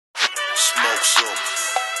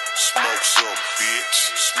Smoke some, bitch,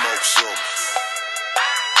 smoke some.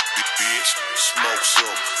 Bitch, smoke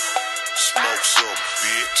some,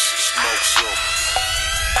 bitch, smoke some.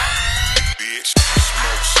 Bitch,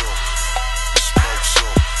 smoke some,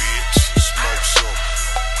 bitch, smoke some.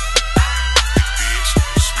 Bitch,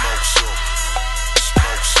 smoke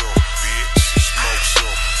some, bitch, smoke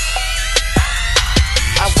some.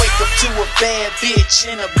 I wake up to a bad bitch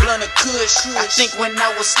and a blunt of kush. I think when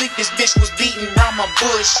I was asleep, this bitch was beating around my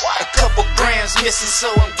bush. A couple grams missing,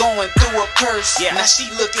 so I'm going through a purse. Now she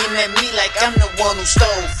looking at me like I'm the one who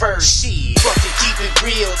stole first. Fuck it, keep it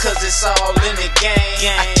real, cause it's all in the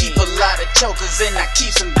game. I keep a lot of chokers and I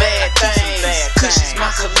keep some bad things. Kush is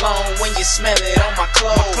my cologne when you smell it on my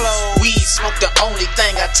clothes. Weed smoke the only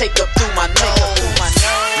thing I take up through my nose.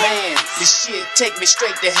 Man, this shit take me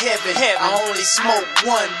straight to heaven. I only smoke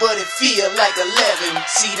one, but it feel like 11.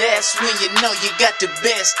 See, that's when you know you got the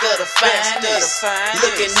best of the finest.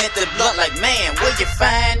 Looking at the blunt like, man, where you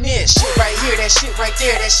find this? Shit right here, that shit right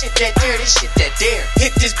there, that shit that there, this shit that there.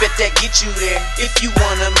 Hit this bet that get you there. If you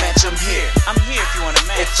wanna match, I'm here. I'm here if you wanna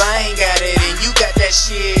match. If I ain't got it and you got that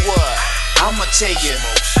shit, what? I'ma tell you.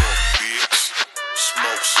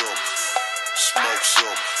 Smoke some,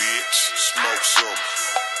 bitch, smoke some.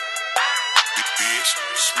 Bitch,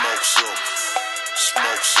 smoke some,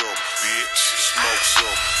 bitch, smoke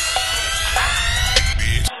some.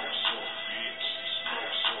 Bitch.